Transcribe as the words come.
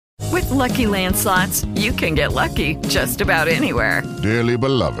Lucky Land Slots, you can get lucky just about anywhere. Dearly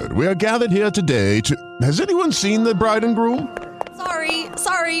beloved, we are gathered here today to... Has anyone seen the bride and groom?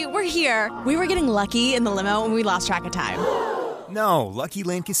 Sorry, we're here. We were getting lucky in the limo and we lost track of time. No, Lucky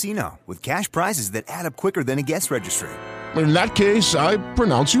Land Casino, with cash prizes that add up quicker than a guest registry. In that case, I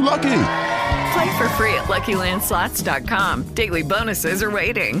pronounce you lucky. Play for free at LuckyLandSlots.com. Daily bonuses are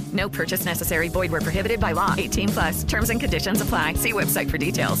waiting. No purchase necessary. Void where prohibited by law. 18+. Terms and conditions apply. See website for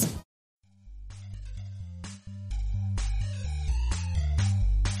details.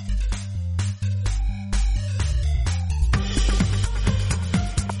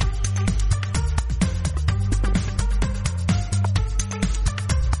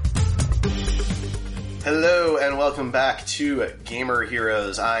 Hello and welcome back to Gamer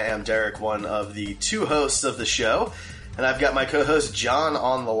Heroes. I am Derek, one of the two hosts of the show, and I've got my co-host John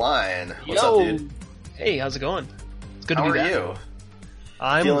on the line. What's up, dude? Hey, how's it going? It's good How to be are back. you?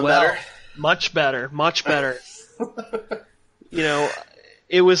 I'm Feeling well. better? Much better. You know,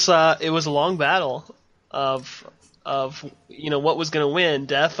 it was a long battle of what was going to win,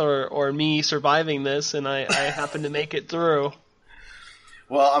 death or me surviving this, and I happened to make it through.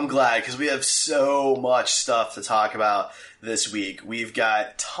 Well, I'm glad, because we have so much stuff to talk about this week. We've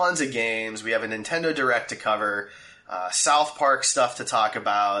got tons of games. We have a Nintendo Direct to cover, South Park stuff to talk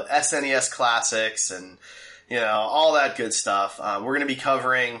about, SNES classics, and all that good stuff. We're going to be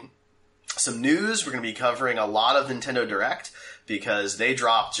covering some news. We're going to be covering a lot of Nintendo Direct, because they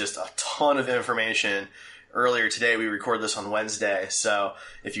dropped just a ton of information earlier today. We record this on Wednesday, so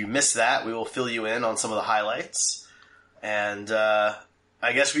if you missed that, we will fill you in on some of the highlights. And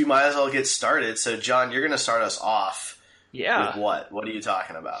I guess we might as well get started. So, John, you're going to start us off. Yeah. With what? What are you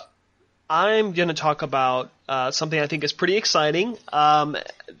talking about? I'm going to talk about something I think is pretty exciting.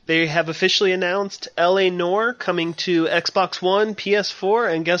 They have officially announced L.A. Noire coming to Xbox One,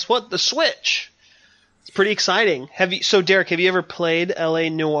 PS4, and guess what? The Switch. It's pretty exciting. So, Derek, have you ever played L.A.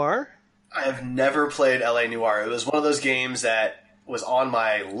 Noire? I have never played L.A. Noire. It was one of those games that was on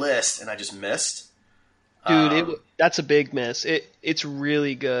my list, and I just missed. Dude, that's a big miss. It's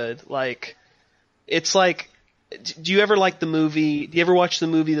really good. Do you ever like the movie? Do you ever watch the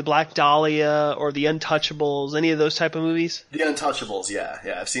movie The Black Dahlia or The Untouchables? Any of those type of movies? The Untouchables, yeah,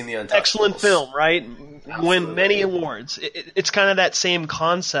 I've seen The Untouchables. Excellent film, right? Absolutely. Win many awards. It's kind of that same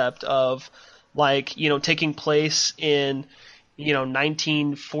concept of taking place in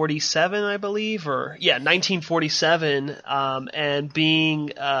 1947, I believe, 1947, and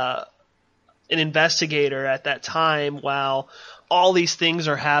being an investigator at that time while all these things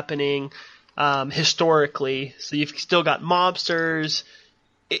are happening historically. So you've still got mobsters.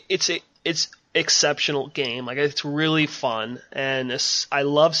 It's exceptional game. It's really fun, and I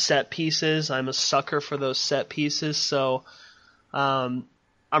love set pieces. I'm a sucker for those set pieces. So I'm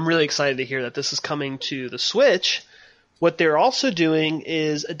really excited to hear that this is coming to the Switch. What they're also doing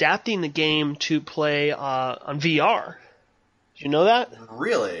is adapting the game to play on VR. Did you know that?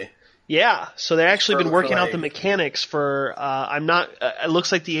 Really? Yeah, so they've actually been working out the mechanics for, it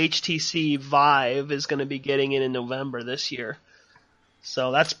looks like the HTC Vive is going to be getting it in November this year.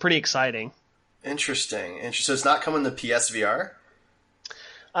 So that's pretty exciting. Interesting. So it's not coming to PSVR?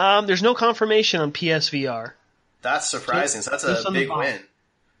 There's no confirmation on PSVR. That's surprising. So that's a big win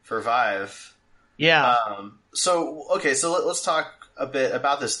for Vive. Yeah. Let's talk a bit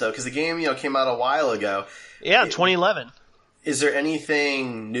about this, though, because the game, came out a while ago. Yeah, 2011. Is there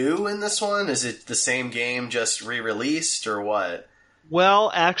anything new in this one? Is it the same game just re-released or what?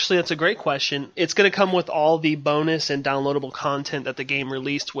 Well, actually, that's a great question. It's going to come with all the bonus and downloadable content that the game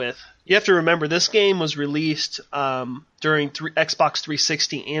released with. You have to remember, this game was released during Xbox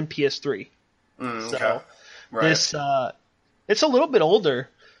 360 and PS3. Okay. So right. It's a little bit older.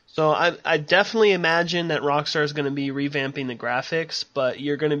 So I definitely imagine that Rockstar is going to be revamping the graphics, but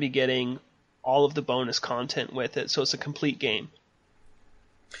you're going to be getting all of the bonus content with it, so it's a complete game.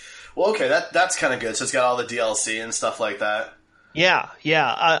 Well, okay, that's kind of good. So it's got all the DLC and stuff like that. Yeah.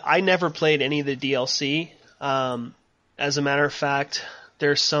 I never played any of the DLC. As a matter of fact,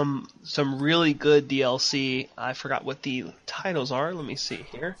 there's some really good DLC. I forgot what the titles are. Let me see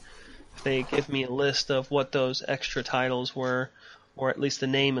here. If they give me a list of what those extra titles were, or at least the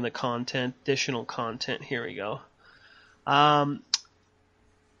name of the content, additional content. Here we go.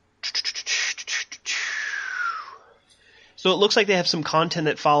 So it looks like they have some content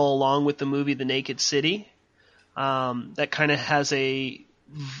that follow along with the movie The Naked City. That kind of has a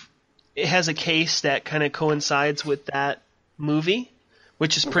case that kind of coincides with that movie,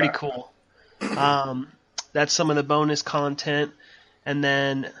 which is pretty cool. That's some of the bonus content. And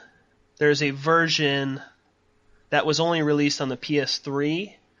then there's a version that was only released on the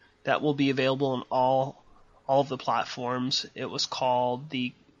PS3 that will be available on all of the platforms. It was called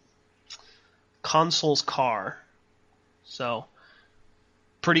the Console's Car. So,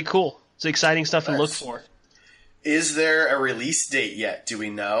 pretty cool. It's exciting stuff to look for. Is there a release date yet? Do we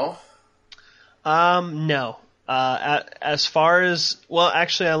know? No. As far as, well,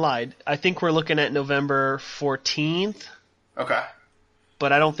 actually I lied. I think we're looking at November 14th. Okay.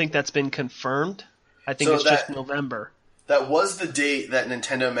 But I don't think that's been confirmed. I think it's just November. That was the date that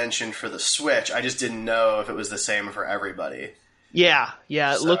Nintendo mentioned for the Switch. I just didn't know if it was the same for everybody. Yeah.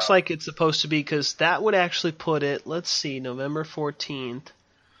 It looks like it's supposed to be, because that would actually put it, let's see, November 14th.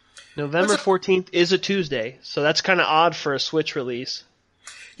 November 14th is a Tuesday, so that's kind of odd for a Switch release.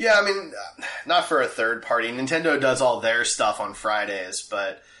 Yeah, I mean, not for a third party. Nintendo does all their stuff on Fridays,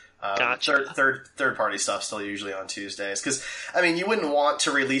 but gotcha. third party stuff still usually on Tuesdays. Because, I mean, you wouldn't want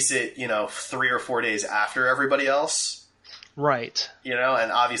to release it, 3 or 4 days after everybody else. Right.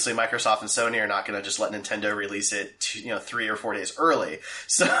 And obviously Microsoft and Sony are not going to just let Nintendo release it, 3 or 4 days early.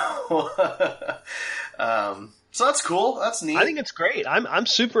 So, so that's cool. That's neat. I think it's great. I'm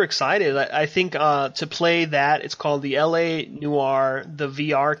super excited. I think to play that, it's called the LA Noire, the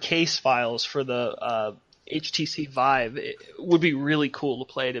VR case files for the HTC Vive. It would be really cool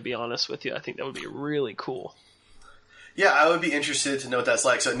to play, to be honest with you. I think that would be really cool. Yeah, I would be interested to know what that's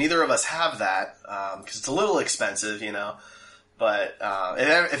like. So neither of us have that, because it's a little expensive, But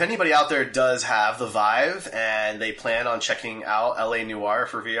if anybody out there does have the Vive and they plan on checking out LA Noire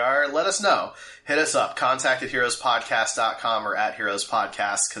for VR, let us know. Hit us up, contact@heroespodcast.com or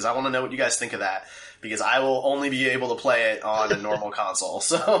 @heroespodcast, because I want to know what you guys think of that, because I will only be able to play it on a normal console.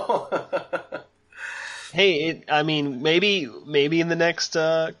 So, hey, maybe in the next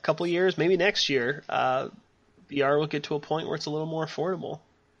couple years, maybe next year, VR will get to a point where it's a little more affordable.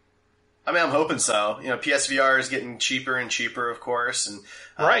 I mean, I'm hoping so. PSVR is getting cheaper and cheaper, of course, and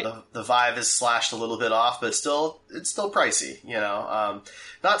right. the Vive is slashed a little bit off, but it's still pricey.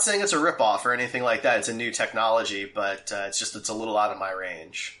 Not saying it's a ripoff or anything like that. It's a new technology, but it's a little out of my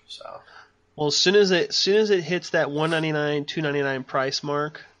range. So, well, as soon as it hits that $199, $299 price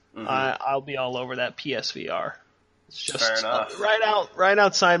mark, I'll be all over that PSVR. It's just fair enough. right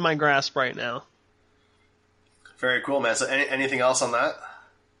outside my grasp right now. Very cool, man. So, anything else on that?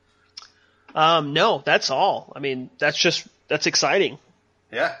 No, that's all. I mean, that's exciting.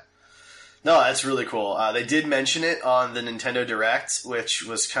 Yeah. No, that's really cool. They did mention it on the Nintendo Direct, which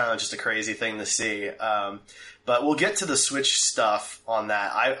was kind of just a crazy thing to see. But we'll get to the Switch stuff on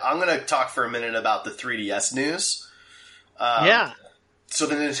that. I'm going to talk for a minute about the 3DS news. Yeah. So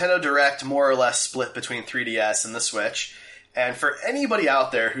the Nintendo Direct more or less split between 3DS and the Switch. And for anybody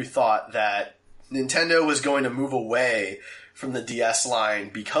out there who thought that Nintendo was going to move away from the DS line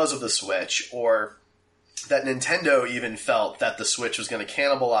because of the Switch, or that Nintendo even felt that the Switch was going to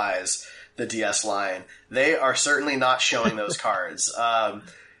cannibalize the DS line, they are certainly not showing those cards. I'm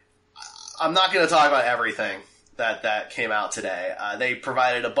not going to talk about everything that came out today. They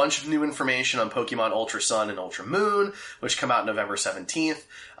provided a bunch of new information on Pokemon Ultra Sun and Ultra Moon, which come out November 17th,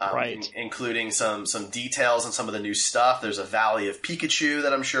 right. Including some details on some of the new stuff. There's a Valley of Pikachu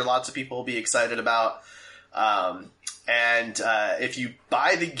that I'm sure lots of people will be excited about. And if you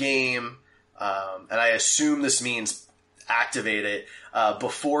buy the game, and I assume this means activate it,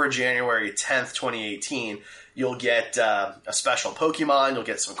 before January 10th, 2018, you'll get a special Pokemon, you'll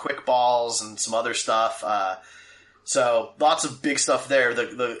get some quick balls and some other stuff. So lots of big stuff there.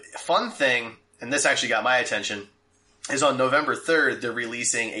 The fun thing, and this actually got my attention, is on November 3rd, they're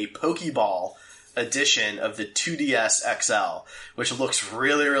releasing a Pokeball edition of the 2DS XL, which looks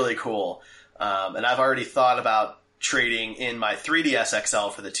really, really cool. And I've already thought about trading in my 3DS XL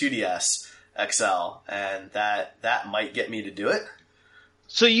for the 2DS XL, and that might get me to do it.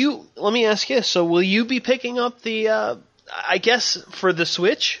 So let me ask you, so will you be picking up the, I guess for the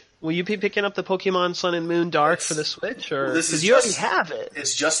Switch, will you be picking up the Pokemon Sun and Moon Dark for the Switch, or because you already have it?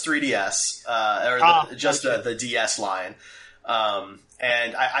 It's just 3DS, the DS line.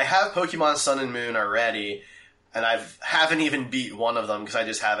 And I have Pokemon Sun and Moon already, and I haven't even beat one of them because I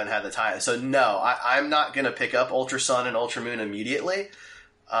just haven't had the time. So no, I'm not going to pick up Ultra Sun and Ultra Moon immediately.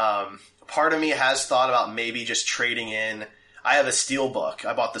 Part of me has thought about maybe just trading in. I have a Steelbook.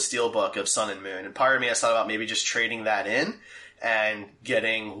 I bought the Steelbook of Sun and Moon, and part of me has thought about maybe just trading that in and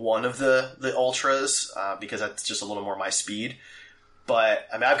getting one of the Ultras, because that's just a little more my speed. But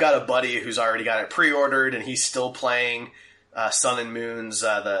I mean, I've got a buddy who's already got it pre-ordered, and he's still playing Sun and Moon's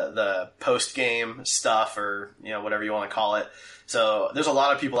the post game stuff, or whatever you want to call it. So there's a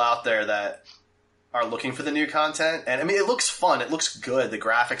lot of people out there that are looking for the new content, and I mean, it looks fun. It looks good. The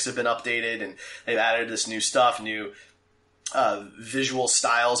graphics have been updated, and they've added this new stuff, new visual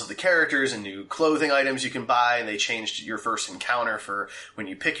styles of the characters and new clothing items you can buy, and they changed your first encounter for when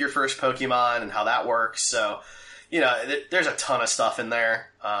you pick your first Pokemon and how that works. So, there's a ton of stuff in there.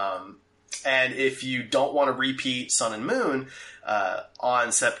 And if you don't want to repeat Sun and Moon,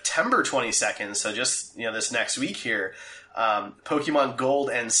 on September 22nd, so just this next week here, Pokemon Gold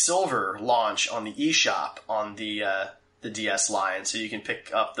and Silver launch on the eShop on the DS line, so you can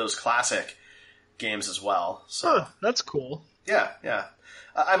pick up those classic games as well. So that's cool. Yeah.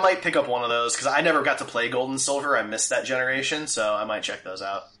 I might pick up one of those because I never got to play Gold and Silver. I missed that generation, so I might check those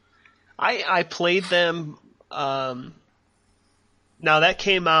out. I played them. Now that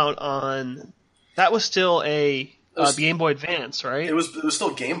came out on. That was still a Game Boy Advance, right? It was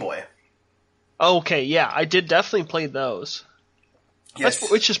still Game Boy. Okay, yeah, I did definitely play those.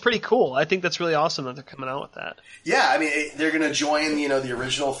 Yes. Which is pretty cool. I think that's really awesome that they're coming out with that. Yeah, I mean, they're going to join, the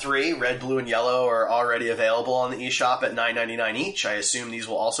original 3, Red, Blue, and Yellow are already available on the eShop at $9.99 each. I assume these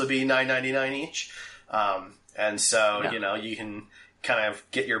will also be $9.99 each. And so, you can kind of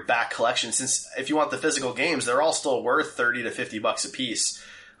get your back collection, since if you want the physical games, they're all still worth $30 to $50 a piece.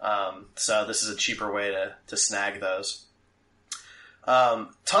 So this is a cheaper way to snag those.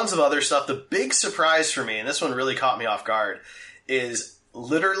 Tons of other stuff. The big surprise for me, and this one really caught me off guard, is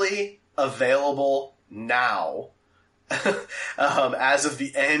literally available now. As of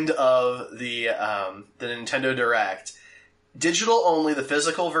the end of the Nintendo Direct. Digital only, the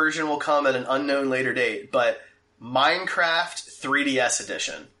physical version will come at an unknown later date, but Minecraft 3DS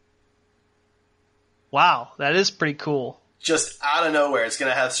edition. Wow, that is pretty cool. Just out of nowhere. It's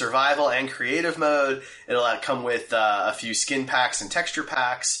going to have survival and creative mode. It'll come with a few skin packs and texture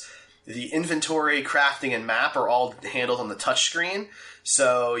packs. The inventory, crafting, and map are all handled on the touchscreen,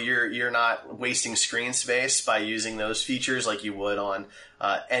 so you're not wasting screen space by using those features like you would on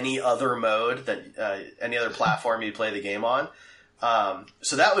any other mode any other platform you play the game on.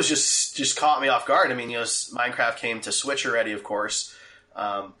 So that was just caught me off guard. I mean, Minecraft came to Switch already, of course,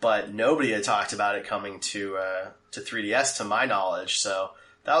 but nobody had talked about it coming to 3DS, to my knowledge. So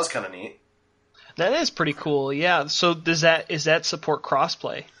that was kind of neat. That is pretty cool. Yeah. So is that support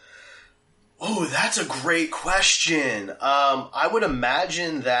crossplay? Oh, that's a great question. I would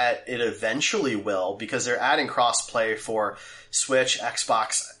imagine that it eventually will, because they're adding crossplay for Switch,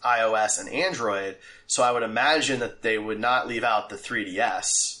 Xbox, iOS, and Android. So I would imagine that they would not leave out the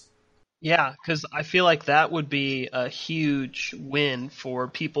 3DS. Yeah, because I feel like that would be a huge win for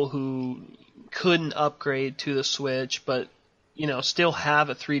people who couldn't upgrade to the Switch, but still have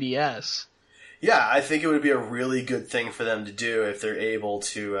a 3DS. Yeah, I think it would be a really good thing for them to do if they're able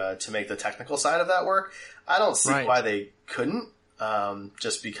to make the technical side of that work. I don't see why they couldn't,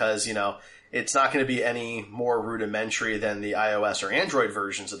 just because, it's not going to be any more rudimentary than the iOS or Android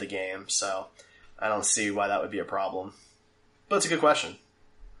versions of the game, so I don't see why that would be a problem. But it's a good question.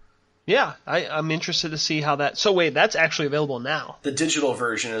 Yeah, I'm interested to see how that... So wait, that's actually available now? The digital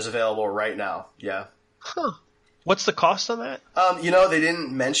version is available right now, yeah. Huh. What's the cost on that? They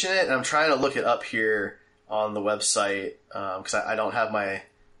didn't mention it, and I'm trying to look it up here on the website, because I don't have my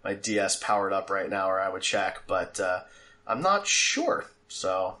DS powered up right now, or I would check, but I'm not sure.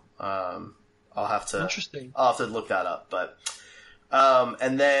 So I'll have to look that up. But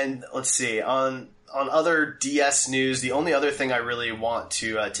and then let's see, on other DS news, the only other thing I really want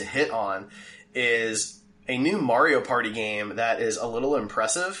to hit on is a new Mario Party game that is a little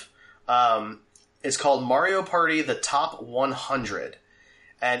impressive. It's called Mario Party: The Top 100,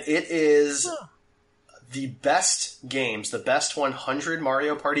 and it is the best 100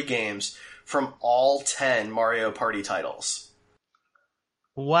 Mario Party games from all 10 Mario Party titles.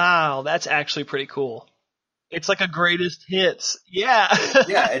 Wow, that's actually pretty cool. It's like a greatest hits. Yeah.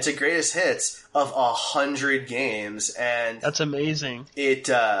 Yeah, it's a greatest hits of 100 games, and that's amazing. It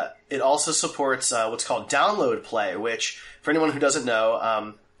also supports what's called download play, which, for anyone who doesn't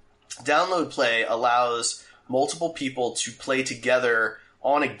know, download play allows multiple people to play together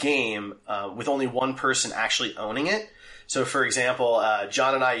on a game with only one person actually owning it. So, for example,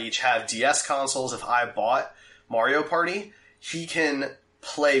 John and I each have DS consoles. If I bought Mario Party, he can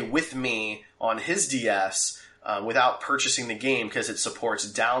play with me on his DS without purchasing the game, because it supports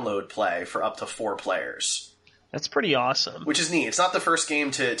download play for up to 4 players. That's pretty awesome. Which is neat. It's not the first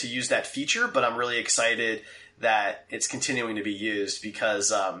game to use that feature, but I'm really excited that it's continuing to be used,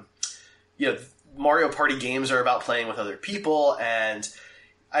 because Mario Party games are about playing with other people, and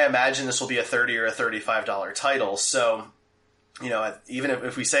I imagine this will be a $30 or a $35 title. So, even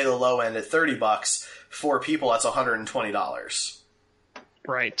if we say the low end at $30, 4 people, that's $120.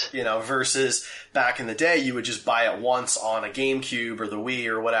 Right. Versus back in the day, you would just buy it once on a GameCube or the Wii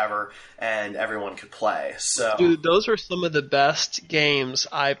or whatever, and everyone could play. So, dude, those were some of the best games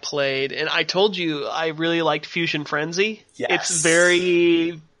I played. And I told you I really liked Fusion Frenzy. Yes. It's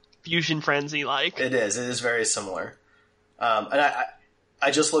very Fusion Frenzy-like. It is very similar. And I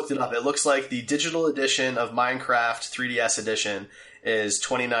just looked it up. It looks like the digital edition of Minecraft 3DS edition is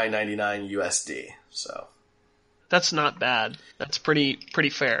 $29.99 USD. So that's not bad. That's pretty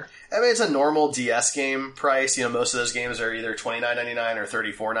fair. I mean, it's a normal DS game price. Most of those games are either $29.99 or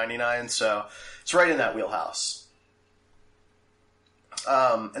 $34.99, so it's right in that wheelhouse.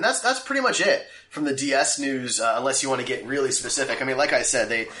 And that's pretty much it from the DS news, unless you want to get really specific. I mean, like I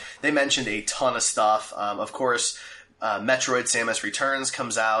said, they mentioned a ton of stuff. Of course, Metroid Samus Returns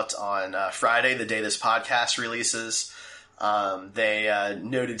comes out on Friday, the day this podcast releases. They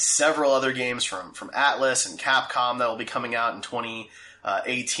noted several other games from Atlas and Capcom that will be coming out in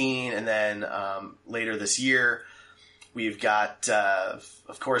 2018, and then later this year. We've got,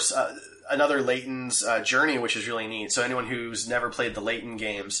 of course, another Layton's Journey, which is really neat. So anyone who's never played the Layton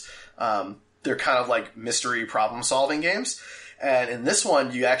games, they're kind of like mystery problem-solving games. And in this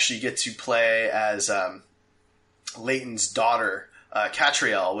one, you actually get to play as Layton's daughter,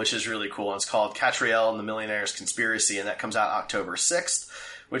 Catriel, which is really cool. And it's called Catriel and the Millionaire's Conspiracy, and that comes out October 6th,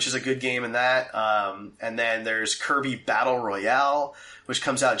 which is a good game in that. And then there's Kirby Battle Royale, which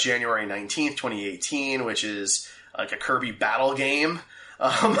comes out January 19th, 2018, which is like a Kirby battle game.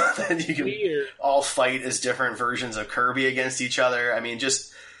 That you can all fight as different versions of Kirby against each other. I mean,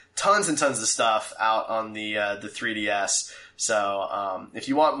 just tons and tons of stuff out on the 3DS. So if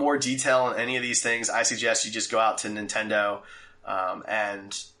you want more detail on any of these things, I suggest you just go out to Nintendo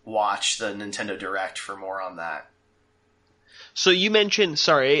and watch the Nintendo Direct for more on that. So you mentioned,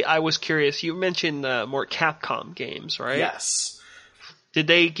 sorry, I was curious, you mentioned more Capcom games, right? Yes. Did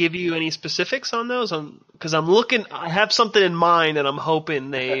they give you any specifics on those? Because I have something in mind and I'm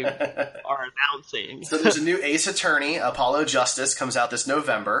hoping they are announcing. So there's a new Ace Attorney, Apollo Justice, comes out this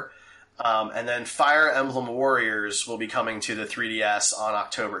November. And then Fire Emblem Warriors will be coming to the 3DS on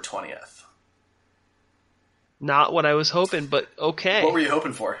October 20th. Not what I was hoping, but okay. What were you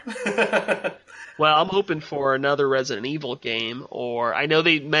hoping for? Well, I'm hoping for another Resident Evil game, or I know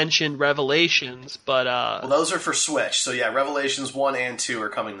they mentioned Revelations, but well, those are for Switch. So yeah, Revelations 1 and 2 are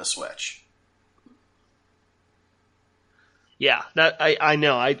coming to Switch. Yeah, that I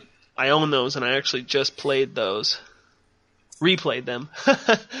know. I own those, and I actually just played those. Replayed them.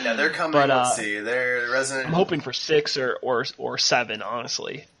 Yeah, they're coming. But, let's see. They're Resident. I'm hoping for 6 or 7,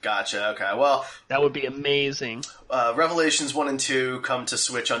 honestly. Gotcha. Okay. Well, that would be amazing. Revelations 1 and 2 come to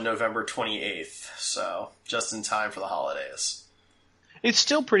Switch on November 28th, so just in time for the holidays. It's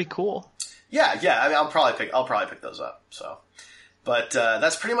still pretty cool. Yeah. I mean, I'll probably pick those up. So, but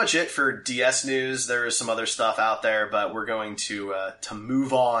that's pretty much it for DS news. There is some other stuff out there, but we're going to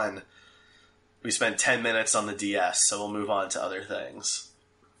move on. We spent 10 minutes on the DS, so we'll move on to other things.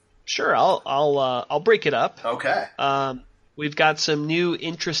 Sure, I'll break it up. Okay. We've got some new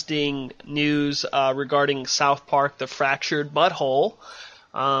interesting news regarding South Park: The Fractured Butthole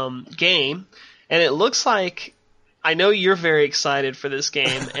game, and it looks like I know you're very excited for this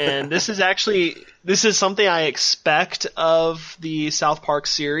game, and this is something I expect of the South Park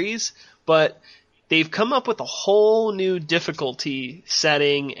series, but they've come up with a whole new difficulty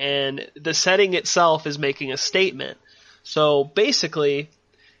setting, and the setting itself is making a statement. So basically,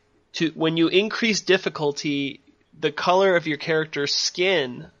 when you increase difficulty, the color of your character's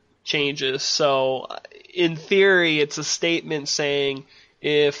skin changes. So in theory, it's a statement saying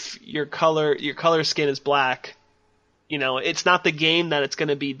if your color skin is black, it's not the game that it's going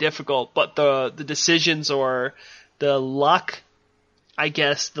to be difficult, but the decisions or the luck, I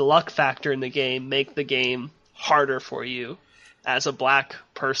guess, the luck factor in the game make the game harder for you as a black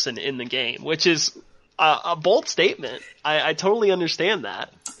person in the game, which is a bold statement. I totally understand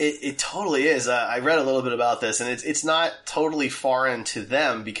that. It totally is. I read a little bit about this, and it's not totally foreign to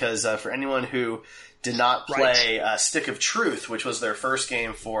them because for anyone who did not play Stick of Truth, which was their first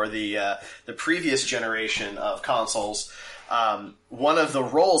game for the previous generation of consoles, one of the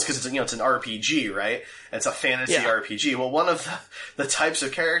roles, because it's an RPG, right? It's a fantasy RPG. Well, one of the types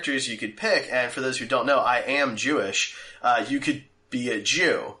of characters you could pick, and for those who don't know, I am Jewish, you could be a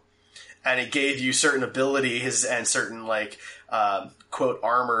Jew. And it gave you certain abilities and certain, quote,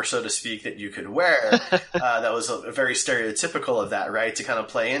 armor, so to speak, that you could wear. That was very stereotypical of that, right? To kind of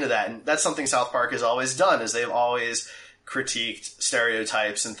play into that. And that's something South Park has always done, is they've always critiqued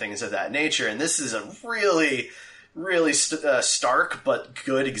stereotypes and things of that nature. And this is a really stark but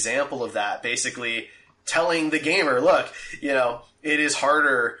good example of that. Basically, telling the gamer, look, it is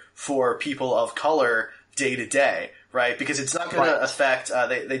harder for people of color day to day, right? Because it's not going to affect,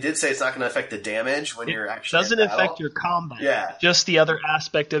 they did say it's not going to affect the damage when you're actually It doesn't in battle. affect your combat. Yeah. Just the other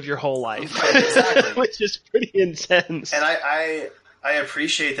aspect of your whole life. Right, exactly. Which is pretty intense. And I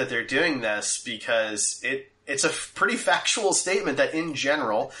appreciate that they're doing this because it's a pretty factual statement that in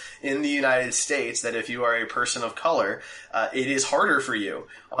general, in the United States, that if you are a person of color, it is harder for you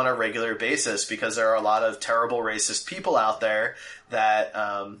on a regular basis because there are a lot of terrible racist people out there that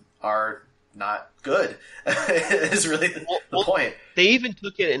are not good, is really the point. They even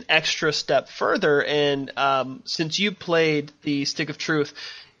took it an extra step further, and since you played the Stick of Truth,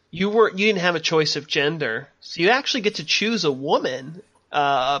 you didn't have a choice of gender, so you actually get to choose a woman,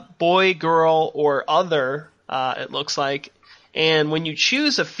 boy, girl, or other. It looks like, and when you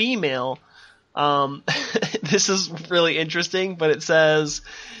choose a female, this is really interesting. But it says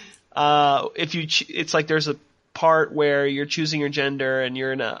it's like there's a part where you're choosing your gender, and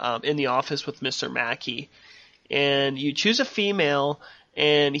you're in the office with Mr. Mackey, and you choose a female,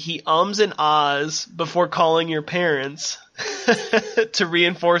 and he ums and ahs before calling your parents to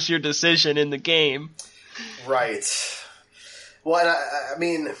reinforce your decision in the game. Right. Well, and I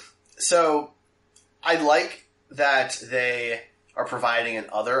mean, so I like that they are providing an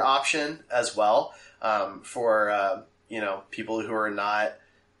other option as well for people who are not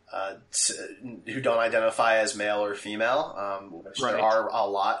who don't identify as male or female. Which Right. There are a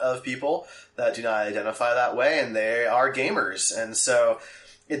lot of people that do not identify that way, and they are gamers. And so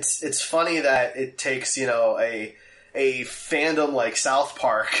it's funny that it takes a fandom like South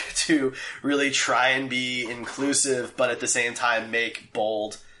Park to really try and be inclusive, but at the same time make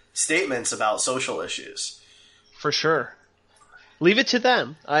bold statements about social issues. For sure. Leave it to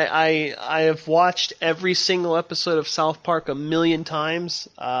them. I have watched every single episode of South Park 1,000,000 times.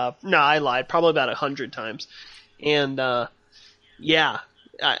 No, I lied. Probably about 100 times. And I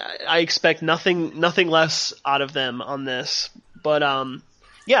expect nothing less out of them on this. But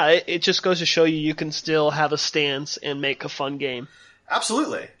it just goes to show you can still have a stance and make a fun game.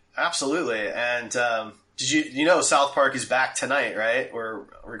 Absolutely. And did you know South Park is back tonight, right? We're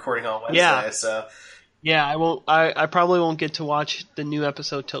recording on Wednesday, Yeah. so. Yeah, I won't. I probably won't get to watch the new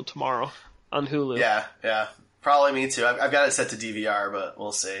episode till tomorrow on Hulu. Yeah. Probably me too. I've got it set to DVR, but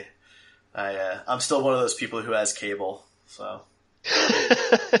we'll see. I'm still one of those people who has cable, so.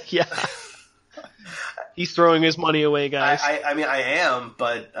 Yeah. He's throwing his money away, guys. I mean, I am,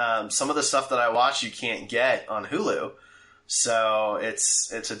 but some of the stuff that I watch you can't get on Hulu, so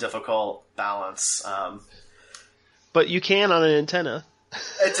it's a difficult balance. But you can on an antenna.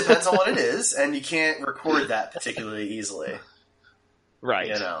 It depends on what it is, and you can't record that particularly easily.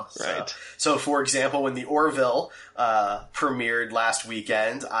 Right. Right. So, for example, when the Orville premiered last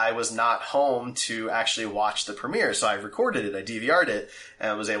weekend, I was not home to actually watch the premiere, so I recorded it, I DVR'd it,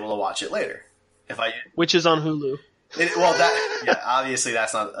 and was able to watch it later. Which is on Hulu. Obviously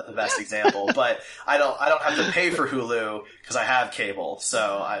that's not the best example, but I don't have to pay for Hulu because I have cable,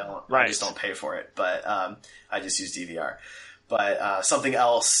 so I just don't pay for it, but I just use DVR. But something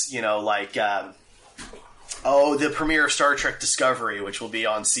else, like the premiere of Star Trek Discovery, which will be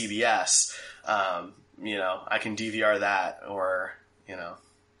on CBS, I can DVR that, or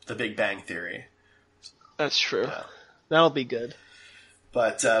The Big Bang Theory. That's true. Yeah. That'll be good.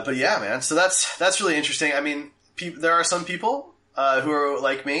 But yeah, man. So that's really interesting. I mean, there are some people who are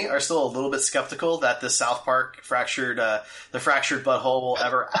like me are still a little bit skeptical that the South Park the fractured butthole will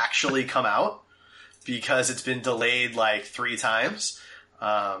ever actually come out because it's been delayed like 3 times.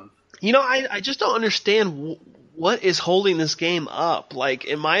 I just don't understand what is holding this game up. Like,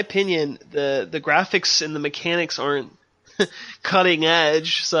 in my opinion, the graphics and the mechanics aren't cutting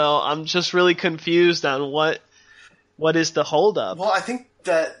edge, so I'm just really confused on what is the holdup. Well, I think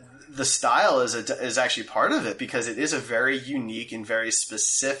that the style is actually part of it because it is a very unique and very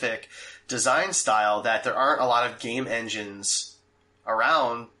specific design style that there aren't a lot of game engines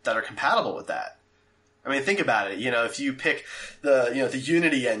around that are compatible with that. I mean, think about it. If you pick the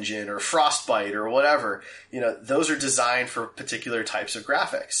Unity engine or Frostbite or whatever, those are designed for particular types of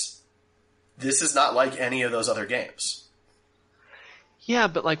graphics. This is not like any of those other games. Yeah,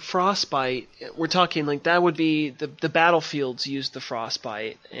 but like Frostbite, we're talking like that would be the Battlefields use the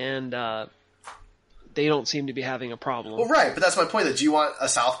Frostbite, and they don't seem to be having a problem. Well, right, but that's my point. Do you want a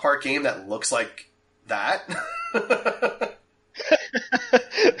South Park game that looks like that?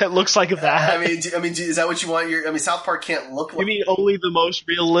 That looks like that. I mean, is that what you want? South Park can't look like... You mean only the most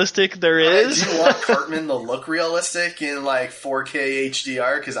realistic there is? Do you want Cartman to look realistic in like 4K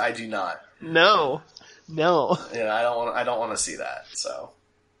HDR? Because I do not. No. I don't want to see that. So.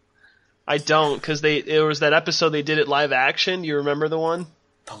 I don't, because there was that episode they did it live action. You remember the one?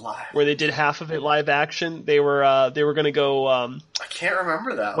 The live. Where they did half of it live action. They were going to go. I can't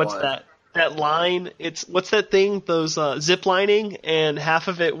remember that what's one. that? That line, what's that thing? Those zip lining, and half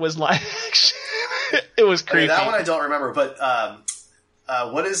of it was live action. It was creepy. Okay, that one I don't remember, but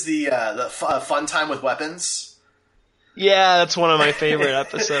what is the Fun Time with Weapons? Yeah, that's one of my favorite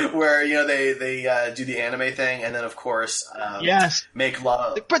episodes. Where, they do the anime thing, and then, of course, yes, Make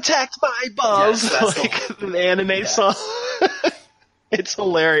Love. Protect my balls! Yes, like the anime song. It's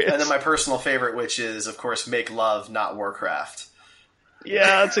hilarious. And then my personal favorite, which is, of course, Make Love, Not Warcraft.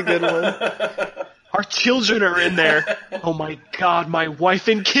 Yeah, that's a good one. Our children are in there. Oh my god, my wife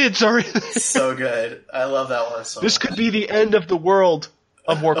and kids are in there. So good. I love that one so This much. could be the end of the world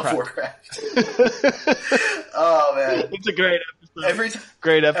of Warcraft. Oh, man. It's a great episode.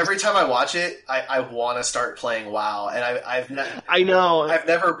 Great episode. Every time I watch it, I want to start playing WoW. And I know. I've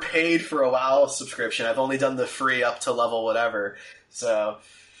never paid for a WoW subscription. I've only done the free up to level whatever. So...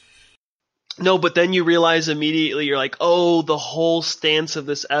 No, but then you realize immediately, you're like, oh, the whole stance of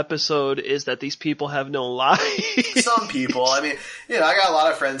this episode is that these people have no life. Some people. I mean, I got a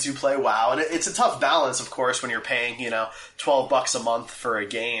lot of friends who play WoW, and it's a tough balance, of course, when you're paying, $12 a month for a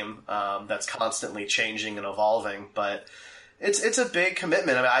game that's constantly changing and evolving. But it's a big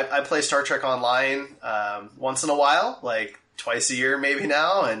commitment. I mean, I play Star Trek Online once in a while, like twice a year maybe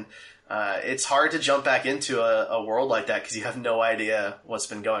now, and it's hard to jump back into a world like that because you have no idea what's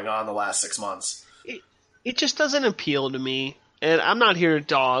been going on the last 6 months. It just doesn't appeal to me. And I'm not here to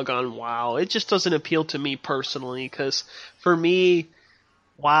dog on WoW. It just doesn't appeal to me personally because for me,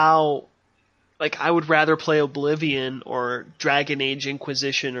 WoW, like I would rather play Oblivion or Dragon Age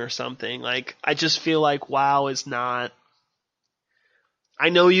Inquisition or something. Like I just feel like WoW is not... I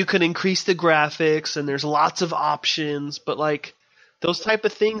know you can increase the graphics and there's lots of options, but like... Those type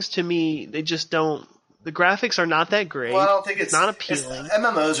of things, to me, they just don't... The graphics are not that great. Well, I don't think it's... not appealing.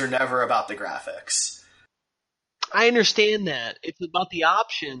 MMOs are never about the graphics. I understand that. It's about the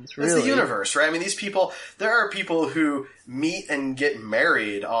options, really. It's the universe, right? I mean, there are people who meet and get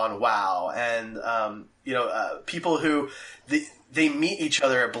married on WoW, and, people who... They meet each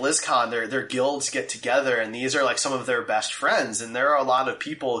other at BlizzCon, their guilds get together, and these are like some of their best friends, and there are a lot of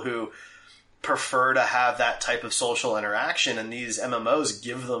people who... prefer to have that type of social interaction, and these MMOs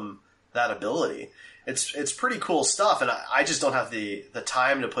give them that ability. It's pretty cool stuff, and I just don't have the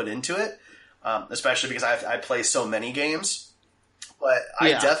time to put into it, especially because I play so many games. But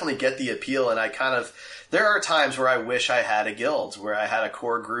I definitely get the appeal, and there are times where I wish I had a guild, where I had a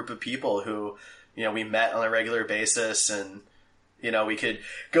core group of people who, we met on a regular basis, and we could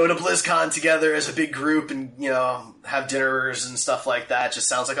go to BlizzCon together as a big group and, have dinners and stuff like that. It just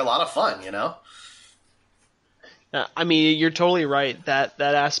sounds like a lot of fun, I mean, you're totally right. That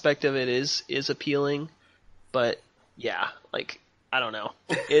aspect of it is appealing. But, yeah, like, I don't know.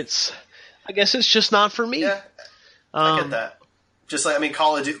 I guess it's just not for me. Yeah, I get that. Just like, I mean,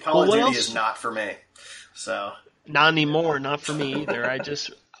 Call of Duty is not for me. So. Not anymore. Not for me either. I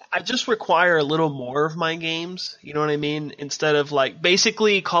just require a little more of my games, you know what I mean? Instead of like,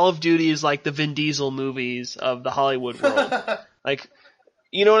 basically Call of Duty is like the Vin Diesel movies of the Hollywood world. Like,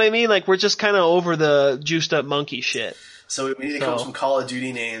 you know what I mean? Like, we're just kind of over the juiced up monkey shit. So we need to come up with some Call of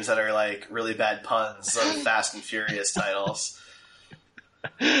Duty names that are like really bad puns of Fast and Furious titles.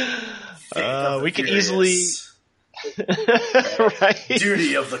 We could easily... right?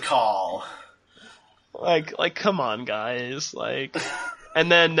 Duty of the Call. Like, come on, guys. Like... And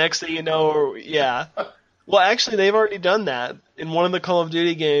then next thing you know, yeah. Well, actually, they've already done that. In one of the Call of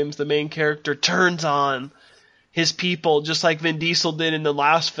Duty games, the main character turns on his people just like Vin Diesel did in the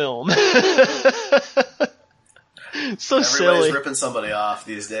last film. So silly. Everybody's ripping somebody off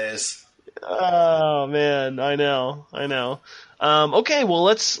these days. Oh, man. I know. Okay, well,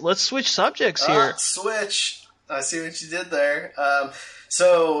 let's switch subjects here. Switch. I see what you did there.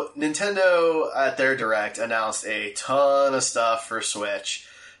 So, Nintendo, at their Direct, announced a ton of stuff for Switch.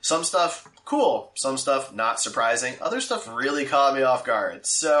 Some stuff, cool. Some stuff, not surprising. Other stuff really caught me off guard.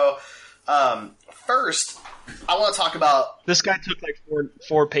 So, first, I want to talk about... This guy took like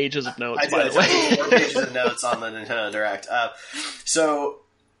four pages of notes, by the way. I took 4 pages of notes on the Nintendo Direct. So,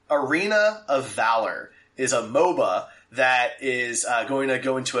 Arena of Valor is a MOBA that is going to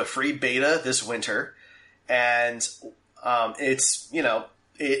go into a free beta this winter. And... it's,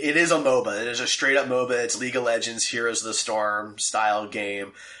 it is a MOBA. It is a straight up MOBA. It's League of Legends, Heroes of the Storm style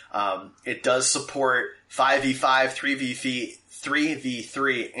game. It does support 5v5,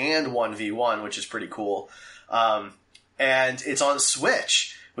 3v3, and 1v1, which is pretty cool. And it's on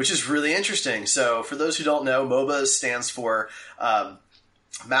Switch, which is really interesting. So for those who don't know, MOBA stands for,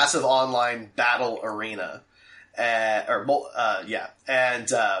 massive online battle arena.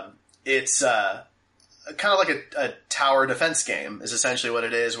 It's kind of like a tower defense game is essentially what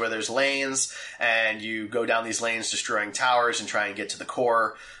it is, where there's lanes and you go down these lanes destroying towers and try and get to the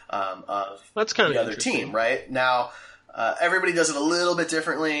core of That's kind the of other team, right? Now, everybody does it a little bit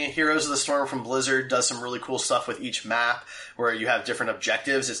differently. Heroes of the Storm from Blizzard does some really cool stuff with each map where you have different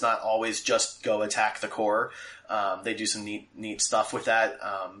objectives. It's not always just go attack the core. They do some neat stuff with that.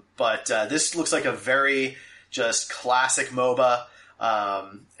 But this looks like a very just classic MOBA.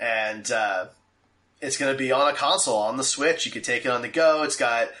 It's going to be on a console, on the Switch. You could take it on the go. It's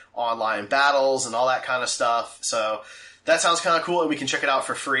got online battles and all that kind of stuff. So that sounds kind of cool, and we can check it out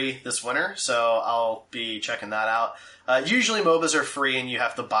for free this winter. So I'll be checking that out. Usually MOBAs are free, and you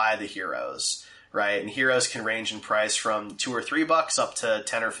have to buy the heroes, right? And heroes can range in price from $2 or $3 up to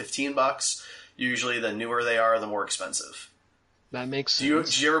 $10 or $15. Usually, the newer they are, the more expensive. That makes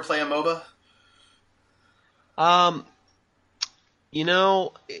sense. Did you ever play a MOBA?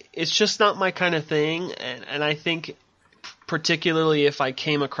 It's just not my kind of thing, and I think particularly if I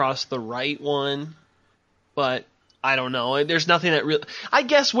came across the right one, but I don't know. There's nothing that really... I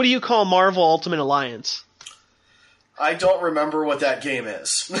guess, what do you call Marvel Ultimate Alliance? I don't remember what that game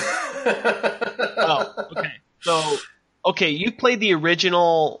is. Oh, okay. So, you played the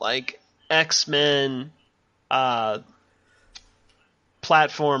original, X-Men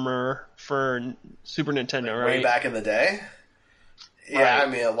platformer for Super Nintendo, right? Way back in the day? Yeah, Right. I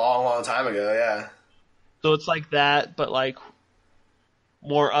mean, a long, long time ago, yeah. So it's like that, but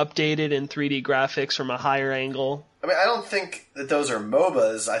more updated in 3D graphics from a higher angle. I mean, I don't think that those are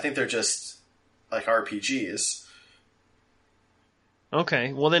MOBAs. I think they're just, RPGs.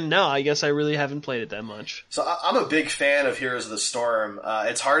 Okay, well then no, I guess I really haven't played it that much. So I'm a big fan of Heroes of the Storm.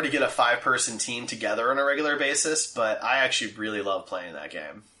 It's hard to get a 5-person team together on a regular basis, but I actually really love playing that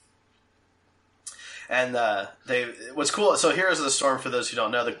game. And what's cool, so Heroes of the Storm, for those who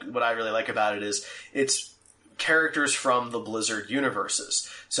don't know, what I really like about it is it's characters from the Blizzard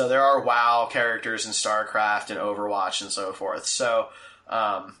universes. So there are WoW characters in StarCraft and Overwatch and so forth. So,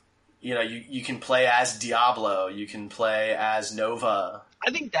 you can play as Diablo, you can play as Nova.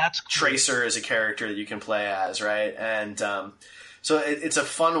 I think that's cool. Tracer is a character that you can play as, right? And so it's a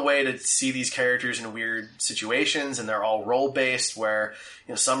fun way to see these characters in weird situations, and they're all role-based where,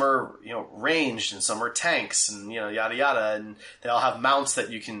 some are, ranged and some are tanks and, yada yada, and they all have mounts that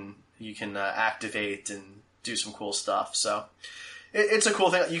you can activate and do some cool stuff. So it's a cool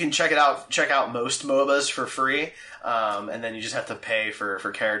thing. You can check out most MOBAs for free, and then you just have to pay for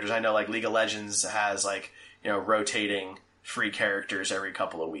characters. I know League of Legends has rotating free characters every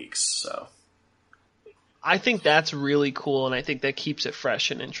couple of weeks, so... I think that's really cool, and I think that keeps it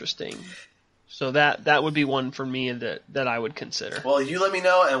fresh and interesting. So that would be one for me that I would consider. Well, you let me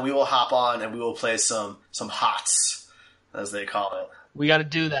know, and we will hop on, and we will play some HOTS, as they call it. We got to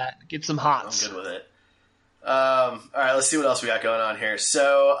do that. Get some HOTS. I'm good with it. All right, let's see what else we got going on here.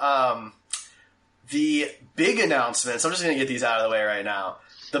 So, the big announcements, I'm just going to get these out of the way right now.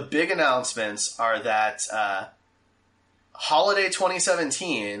 The big announcements are that Holiday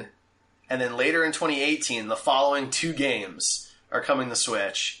 2017... and then later in 2018, the following 2 games are coming to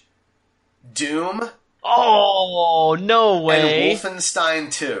Switch. Doom. Oh, no way. And Wolfenstein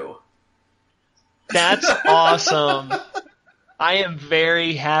 2. That's awesome. I am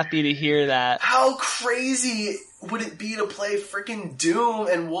very happy to hear that. How crazy would it be to play freaking Doom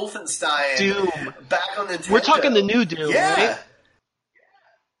and Wolfenstein back on Nintendo? We're talking the new Doom, yeah. Right?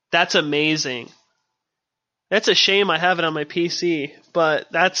 That's amazing. That's a shame I have it on my PC, but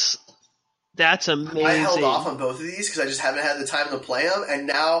that's amazing. I held off on both of these because I just haven't had the time to play them, and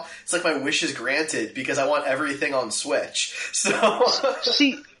now it's like my wish is granted because I want everything on Switch. So,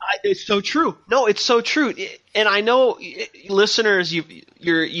 see, it's so true. No, it's so true. And I know, listeners,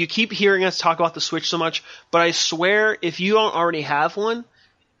 you keep hearing us talk about the Switch so much, but I swear, if you don't already have one,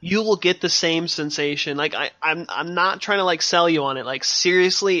 you will get the same sensation. I'm not trying to sell you on it.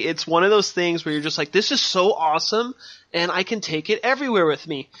 Seriously, it's one of those things where you're just this is so awesome, and I can take it everywhere with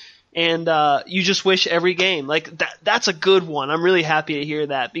me. And you just wish every game that's a good one. I'm really happy to hear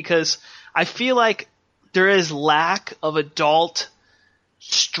that because I feel like there is lack of adult,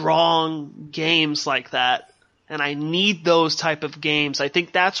 strong games like that, and I need those type of games. I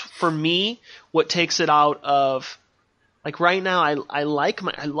think that's for me what takes it out of right now. I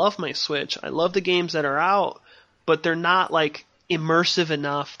love my Switch. I love the games that are out, but they're not immersive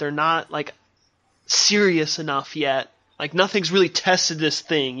enough. They're not serious enough yet. Nothing's really tested this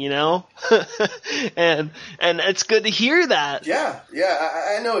thing, and it's good to hear that. Yeah,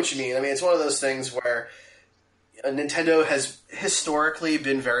 I know what you mean. I mean, it's one of those things where Nintendo has historically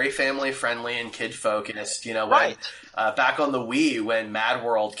been very family friendly and kid focused. You know, Right. Back on the Wii when Mad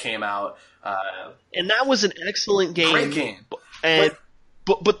World came out, And that was an excellent game. great game. And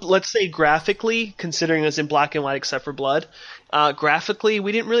but let's say graphically, considering it's in black and white except for blood, graphically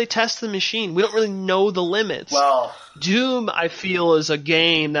we didn't really test the machine. We don't really know the limits. Well, Doom, I feel, is a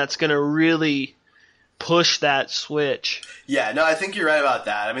game that's going to really push that Switch. yeah, no, I think you're right about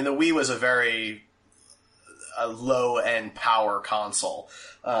that. I mean, the Wii was a very low end power console.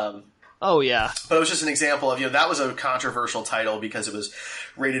 Oh yeah, But it was just an example of, that was a controversial title because it was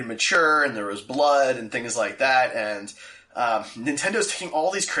rated mature and there was blood and things like that. And Nintendo's taking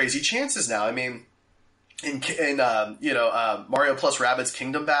all these crazy chances now. I mean, in Mario plus Rabbids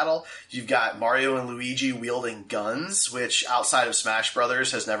Kingdom Battle, you've got Mario and Luigi wielding guns, which outside of Smash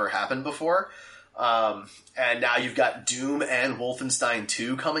Brothers has never happened before. And now you've got Doom and Wolfenstein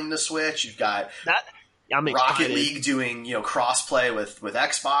 2 coming to Switch. You've got I'm Rocket excited. League doing, crossplay with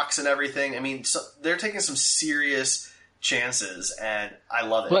Xbox and everything. I mean, they're taking some serious chances, and I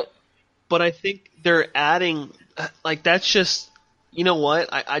love it. But I think they're adding, that's just, you know what?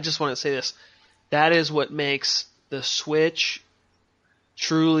 I just want to say this. That is what makes the Switch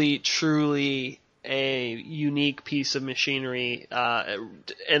truly, truly a unique piece of machinery.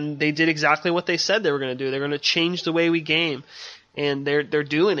 And they did exactly what they said they were going to do. They're going to change the way we game. And they're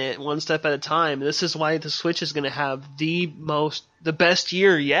doing it one step at a time. This is why the Switch is going to have the best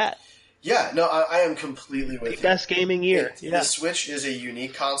year yet. Yeah, no, I am completely with you. Best gaming year. The Switch is a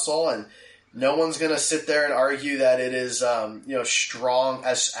unique console, and no one's going to sit there and argue that it is, strong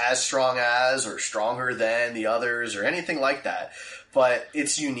as strong as or stronger than the others or anything like that. But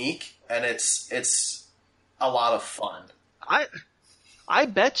it's unique, and it's a lot of fun. I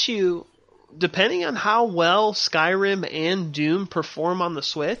bet you, depending on how well Skyrim and Doom perform on the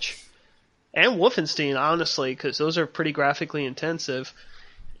Switch, and Wolfenstein, honestly, because those are pretty graphically intensive,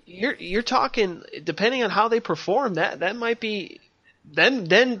 you're talking, depending on how they perform, that might be,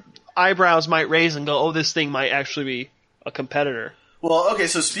 then eyebrows might raise and go, oh, this thing might actually be a competitor. Well, okay,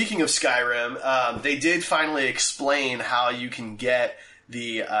 so speaking of Skyrim, they did finally explain how you can get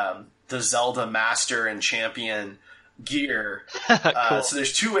the Zelda Master and Champion gear. Cool. So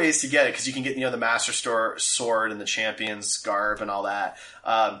there's two ways to get it, because you can get the Master Sword and the Champion's Garb and all that.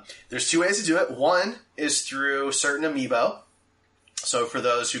 There's two ways to do it. One is through certain amiibo. So for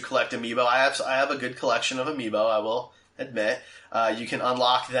those who collect amiibo, I have a good collection of amiibo, I will admit. You can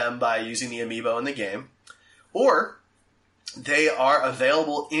unlock them by using the amiibo in the game. Or they are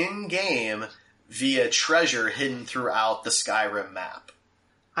available in-game via treasure hidden throughout the Skyrim map.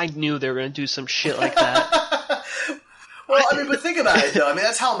 I knew they were going to do some shit like that. Well, I mean, but think about it, though. I mean,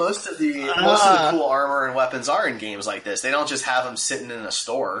 that's how most of the cool armor and weapons are in games like this. They don't just have them sitting in a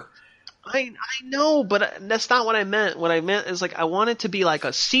store. I know, but that's not what I meant. What I meant is, I want it to be like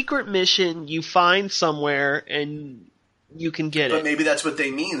a secret mission you find somewhere and you can get it. But maybe that's what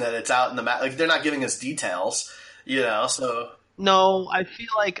they mean, that it's out in the map. Like, they're not giving us details, so... No, I feel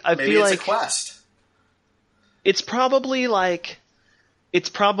like Maybe it's a quest. It's probably like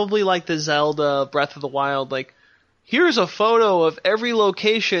the Zelda Breath of the Wild, here's a photo of every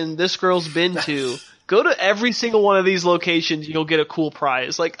location this girl's been to. Go to every single one of these locations, you'll get a cool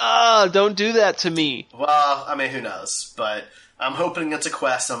prize. Don't do that to me. Well, I mean, who knows? But I'm hoping it's a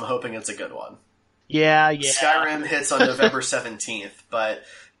quest. I'm hoping it's a good one. Yeah. Skyrim hits on November 17th, but...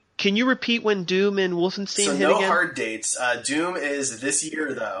 Can you repeat when Doom and Wolfenstein hit no again? hard dates. Doom is this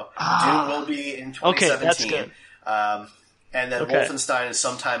year, though. Doom will be in 2017. Okay, that's good. And then Wolfenstein is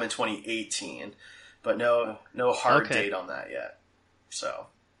sometime in 2018. But no hard date on that yet. So...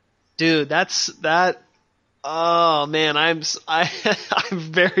 Dude, that. Oh man, I'm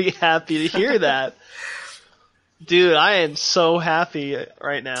very happy to hear that. Dude, I am so happy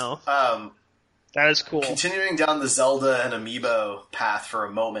right now. That is cool. Continuing down the Zelda and Amiibo path for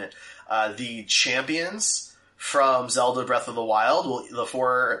a moment, the champions from Zelda Breath of the Wild, the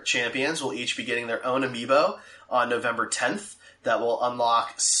 4 champions will each be getting their own Amiibo on November 10th that will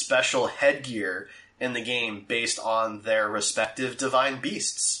unlock special headgear in the game based on their respective divine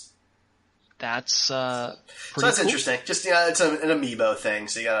beasts. That's so that's cool. Interesting. Just it's an amiibo thing,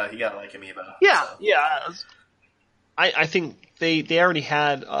 so you gotta like amiibo. Yeah, so. yeah. I think they already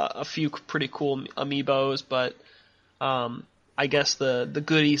had a few pretty cool amiibos, but I guess the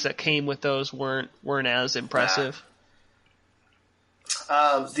goodies that came with those weren't as impressive.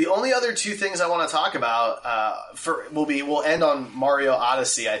 Yeah. The only other two things I want to talk about we'll end on Mario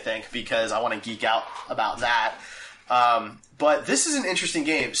Odyssey, I think, because I want to geek out about that. But this is an interesting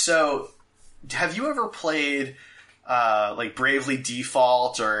game. So, have you ever played Bravely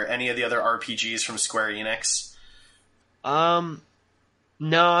Default or any of the other RPGs from Square Enix? No,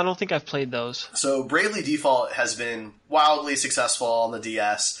 I don't think I've played those. So Bravely Default has been wildly successful on the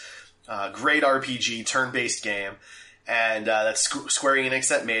DS. Great RPG, turn-based game. And that's Square Enix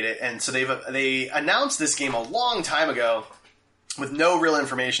that made it. And so they announced this game a long time ago with no real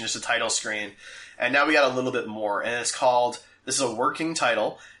information, just a title screen. And now we got a little bit more. And it's called, this is a working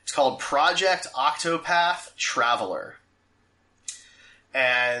title, it's called Project Octopath Traveler.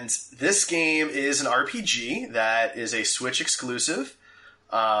 And this game is an RPG that is a Switch exclusive.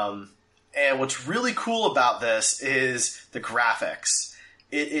 And what's really cool about this is the graphics.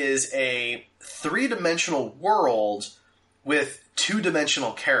 It is a 3-dimensional world with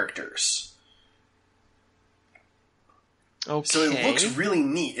 2-dimensional characters. Okay. So it looks really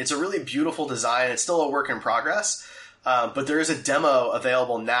neat. It's a really beautiful design. It's still a work in progress, but there is a demo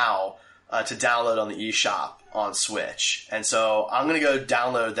available now to download on the eShop on Switch. And so I'm going to go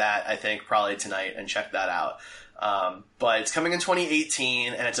download that, I think, probably tonight and check that out. But it's coming in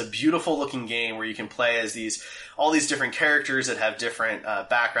 2018, and it's a beautiful looking game where you can play as all these different characters that have different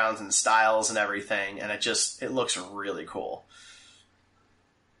backgrounds and styles and everything, and it looks really cool.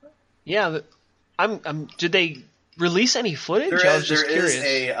 Yeah, did they release any footage? I was just curious.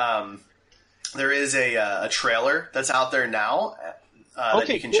 There is a trailer that's out there now that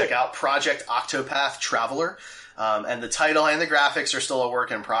you can check out. Project Octopath Traveler. And the title and the graphics are still a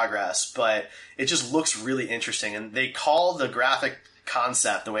work in progress, but it just looks really interesting. And they call the graphic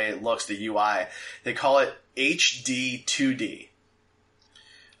concept, the way it looks, the UI, they call it HD 2D,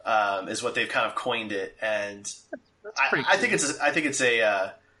 is what they've kind of coined it. And I think it's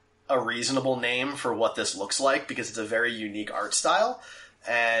a reasonable name for what this looks like, because it's a very unique art style,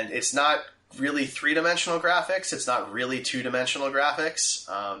 and it's not really 3-dimensional graphics. It's not really 2-dimensional graphics.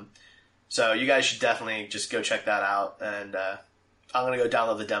 So you guys should definitely just go check that out, and I'm going to go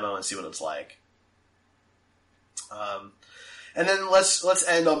download the demo and see what it's like. And then let's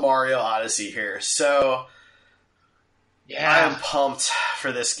end on Mario Odyssey here. So yeah, I am pumped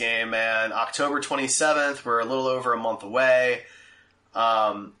for this game, man. October 27th, we're a little over a month away,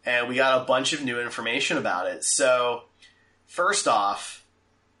 and we got a bunch of new information about it. So first off,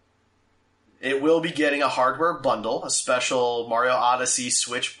 it will be getting a hardware bundle, a special Mario Odyssey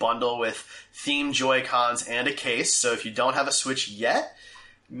Switch bundle with themed Joy-Cons and a case. So if you don't have a Switch yet,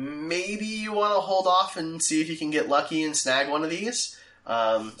 maybe you want to hold off and see if you can get lucky and snag one of these.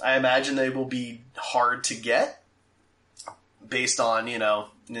 I imagine they will be hard to get based on,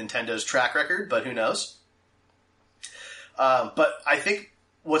 Nintendo's track record, but who knows? But I think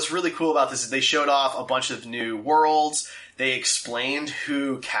what's really cool about this is they showed off a bunch of new worlds. They explained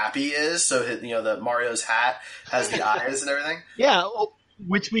who Cappy is, so the Mario's hat has the eyes and everything. Yeah,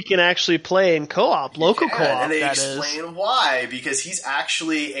 which we can actually play in co-op, local co-op. And they explain why, because he's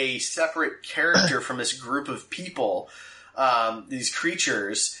actually a separate character from this group of people, these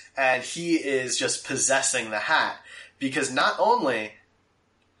creatures, and he is just possessing the hat. Because not only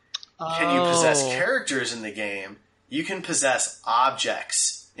can you possess characters in the game, you can possess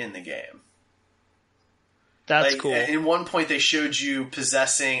objects in the game. That's cool. In one point, they showed you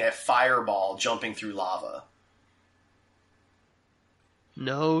possessing a fireball jumping through lava.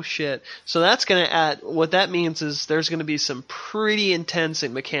 No shit. So that's going to add... What that means is there's going to be some pretty intense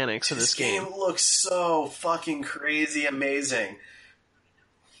mechanics in this game. This game looks so fucking crazy amazing.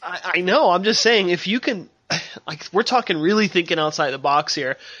 I know. I'm just saying, if you can... we're talking really thinking outside the box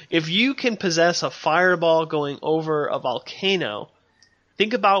here. If you can possess a fireball going over a volcano...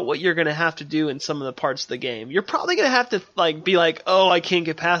 Think about what you're going to have to do in some of the parts of the game. You're probably going to have to be like, oh, I can't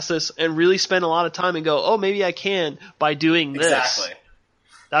get past this, and really spend a lot of time and go, oh, maybe I can by doing this. Exactly.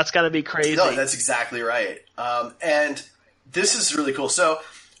 That's got to be crazy. No, that's exactly right. And this is really cool. So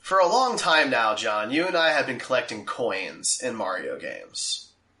for a long time now, John, you and I have been collecting coins in Mario games.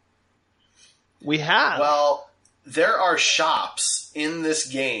 We have. Well, there are shops in this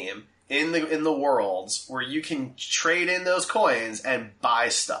game in the worlds where you can trade in those coins and buy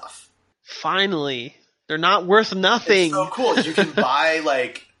stuff. Finally. They're not worth nothing. It's so cool. You can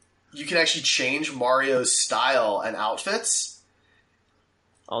buy, you can actually change Mario's style and outfits.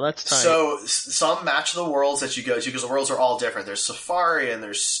 Oh, that's tight. So some match the worlds that you go to, because the worlds are all different. There's Safari, and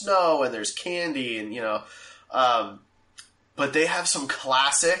there's Snow, and there's Candy, and, but they have some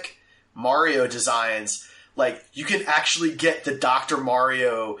classic Mario designs. Like, you can actually get the Dr.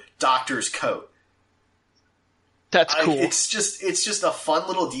 Mario doctor's coat. That's cool. It's just a fun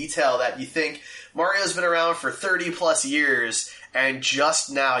little detail that you think Mario's been around for 30 plus years, and just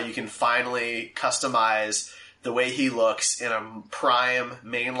now you can finally customize the way he looks in a prime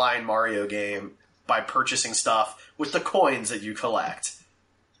mainline Mario game by purchasing stuff with the coins that you collect.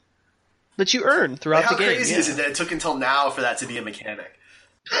 that you earn throughout the game. How crazy is it that it took until now for that to be a mechanic?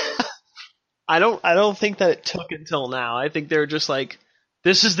 I don't think that it took until now. I think they're just like,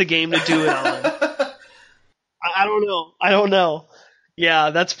 this is the game to do it on. I don't know.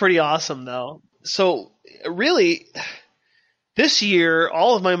 Yeah, that's pretty awesome though. So really, this year,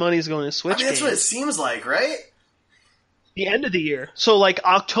 all of my money is going to Switch games. That's what it seems like, right? The end of the year. So like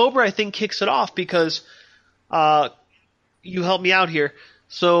October, I think, kicks it off because you help me out here.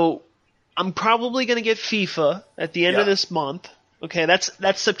 So I'm probably going to get FIFA at the end of this month. Okay,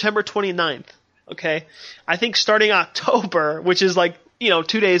 that's September 29th. Okay, I think starting October, which is like 2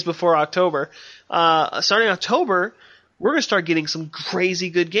 days before October, starting October, we're gonna start getting some crazy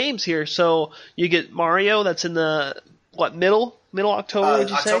good games here. So you get Mario, that's in the middle October? Would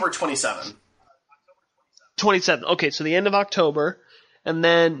you say? October 27. 27. Okay, so the end of October, and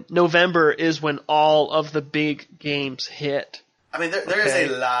then November is when all of the big games hit. I mean, there is a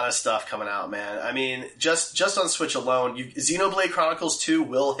lot of stuff coming out, man. I mean, just on Switch alone, Xenoblade Chronicles 2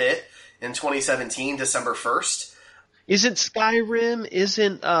 will hit in 2017, December 1st. Isn't Skyrim,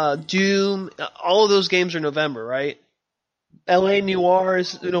 isn't Doom, all of those games are November, right? L.A. Noire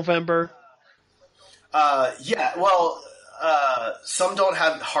is November. Yeah, well, some don't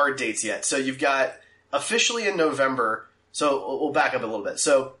have hard dates yet. So you've got officially in November, so we'll back up a little bit.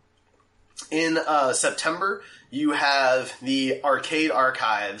 So in September, you have the Arcade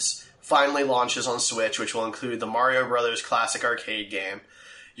Archives finally launches on Switch, which will include the Mario Brothers Classic Arcade game.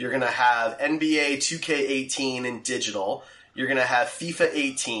 You're going to have NBA 2K18 in digital. You're going to have FIFA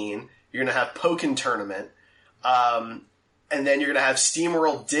 18. You're going to have Pokken Tournament. And then you're going to have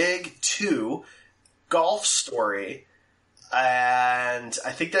SteamWorld Dig 2, Golf Story, and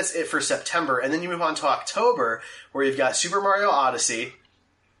I think that's it for September. And then you move on to October, where you've got Super Mario Odyssey.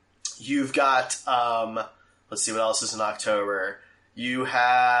 You've got, let's see what else is in October. You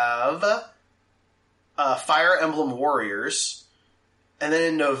have Fire Emblem Warriors. And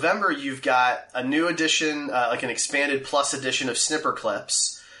then in November, you've got a new edition, like an expanded plus edition of Snipper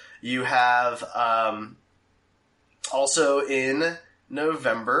Clips. You have, also in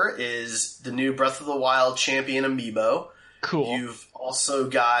November is the new Breath of the Wild Champion Amiibo. Cool. You've also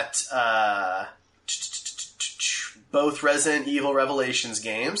got both Resident Evil Revelations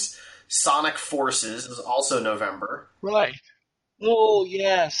games. Sonic Forces is also November. Right. Oh,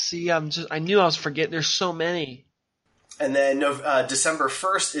 yeah. See, I knew I was forgetting. There's so many. And then December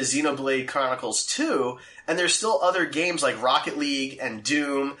 1st is Xenoblade Chronicles 2, and there's still other games like Rocket League and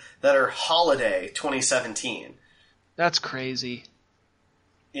Doom that are holiday 2017. That's crazy.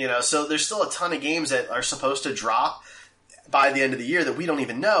 So there's still a ton of games that are supposed to drop by the end of the year that we don't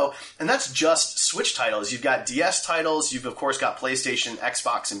even know, and that's just Switch titles. You've got DS titles, you've of course got PlayStation,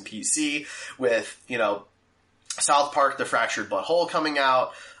 Xbox, and PC with, South Park, The Fractured But Whole coming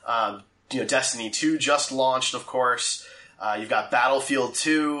out, Destiny 2 just launched, of course. You've got Battlefield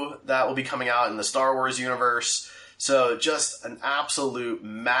 2 that will be coming out in the Star Wars universe. So just an absolute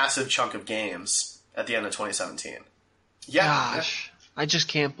massive chunk of games at the end of 2017. Yeah. Gosh, I just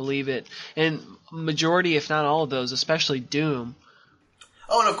can't believe it. And majority, if not all of those, especially Doom.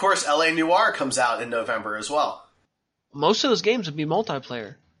 Oh, and of course, L.A. Noire comes out in November as well. Most of those games would be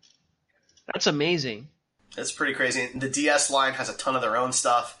multiplayer. That's amazing. It's pretty crazy. The DS line has a ton of their own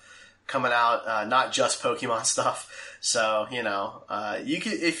stuff coming out, not just Pokemon stuff. So, you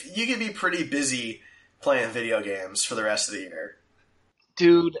could be pretty busy playing video games for the rest of the year.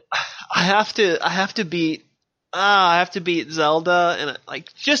 Dude, I have to beat Zelda and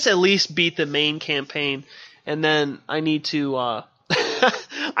just at least beat the main campaign, and then I need to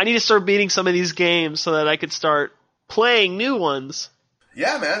start beating some of these games so that I could start playing new ones.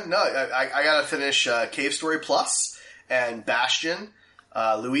 Yeah, man. No, I gotta finish Cave Story Plus and Bastion,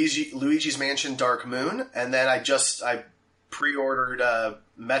 Luigi's Mansion Dark Moon, and then I pre-ordered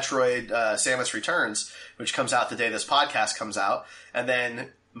Metroid Samus Returns, which comes out the day this podcast comes out, and then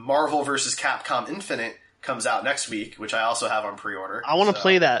Marvel vs. Capcom Infinite comes out next week, which I also have on pre-order. I want to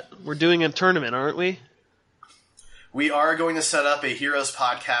play that. We're doing a tournament, aren't we? We are going to set up a Heroes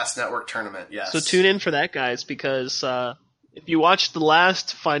Podcast Network tournament, yes. So tune in for that, guys, because if you watched the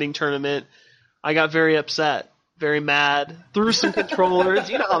last fighting tournament, I got very upset, very mad, threw some controllers.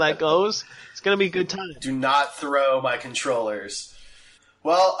 You know how that goes. It's going to be a good time. Do not throw my controllers.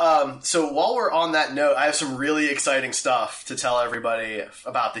 Well, so while we're on that note, I have some really exciting stuff to tell everybody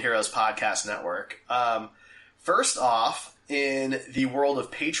about the Heroes Podcast Network. First off, in the world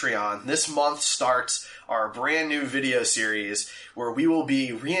of Patreon, this month starts our brand new video series where we will be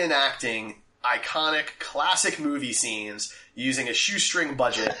reenacting iconic classic movie scenes using a shoestring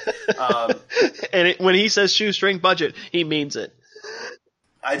budget. And when he says shoestring budget, he means it.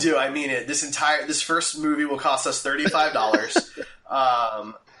 I do. I mean it. This first movie will cost us $35,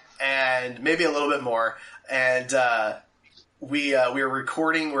 and maybe a little bit more. And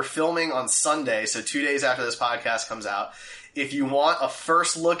we're filming on Sunday, so 2 days after this podcast comes out. If you want a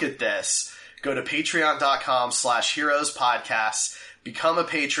first look at this, go to patreon.com/heroespodcasts, become a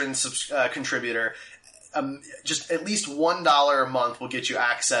patron contributor. Just at least $1 a month will get you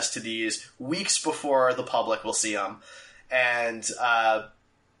access to these weeks before the public will see them. And I'll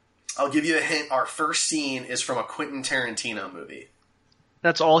give you a hint. Our first scene is from a Quentin Tarantino movie.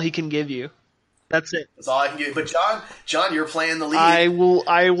 That's all he can give you. That's it. That's all I can give you. But John, you're playing the lead. I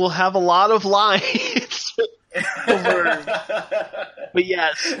will have a lot of lines. But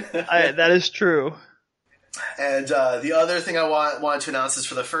yes, that is true. And the other thing I wanted to announce is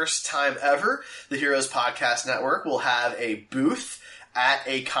for the first time ever, the Heroes Podcast Network will have a booth at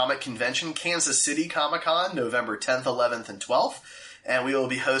a comic convention, Kansas City Comic-Con, November 10th, 11th, and 12th. And we will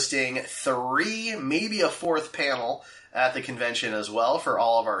be hosting 3, maybe a 4th panel at the convention as well for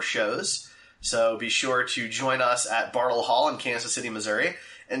all of our shows. So be sure to join us at Bartle Hall in Kansas City, Missouri.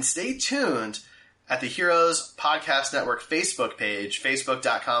 And stay tuned at the Heroes Podcast Network Facebook page,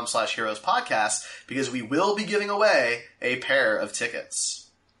 facebook.com/heroespodcast, because we will be giving away a pair of tickets.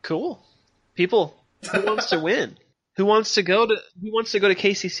 Cool. People, who wants to win? Who wants to go to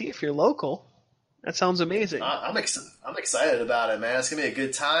KCC if you're local? That sounds amazing. I'm excited about it, man. It's gonna be a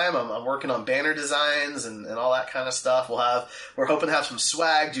good time. I'm working on banner designs and all that kind of stuff. We're hoping to have some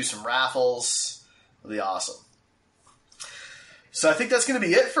swag, do some raffles. It'll be awesome. So I think that's going to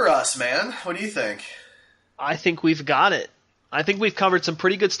be it for us, man. What do you think? I think we've got it. I think we've covered some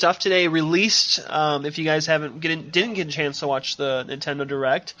pretty good stuff today. Released, if you guys didn't get a chance to watch the Nintendo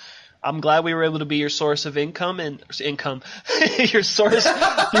Direct, I'm glad we were able to be your source of income, your source,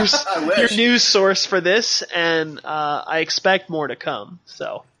 your news source for this, and I expect more to come.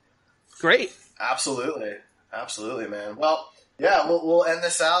 So, great. Absolutely, man. Well. Yeah, we'll end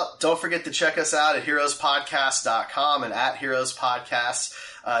this out. Don't forget to check us out at heroespodcast.com and at heroespodcast.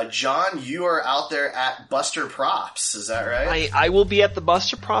 John, you are out there at Buster Props. Is that right? I will be at the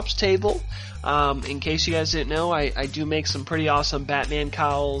Buster Props table. In case you guys didn't know, I do make some pretty awesome Batman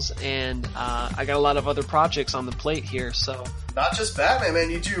cowls, and I got a lot of other projects on the plate here. So not just Batman, man.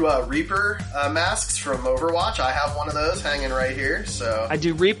 You do Reaper masks from Overwatch. I have one of those hanging right here. So I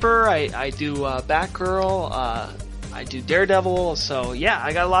do Reaper. I do Batgirl. I do Daredevil, so yeah,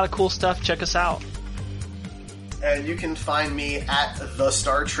 I got a lot of cool stuff. Check us out. And you can find me at The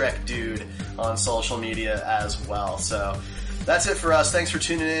Star Trek Dude on social media as well. So that's it for us. Thanks for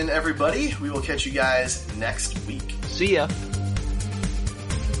tuning in, everybody. We will catch you guys next week. See ya.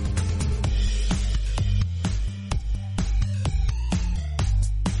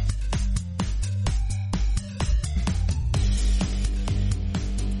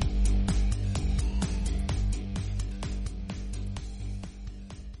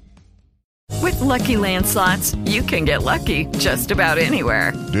 With Lucky Land Slots, you can get lucky just about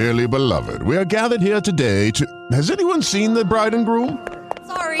anywhere. Dearly beloved, we are gathered here today to... Has anyone seen the bride and groom?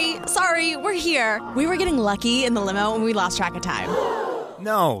 Sorry, we're here. We were getting lucky in the limo and we lost track of time.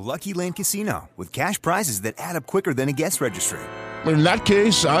 No, Lucky Land Casino, with cash prizes that add up quicker than a guest registry. In that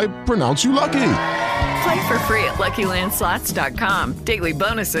case, I pronounce you lucky. Play for free at LuckyLandSlots.com. Daily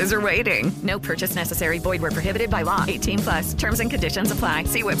bonuses are waiting. No purchase necessary. Void where prohibited by law. 18+. Terms and conditions apply.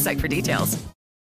 See website for details.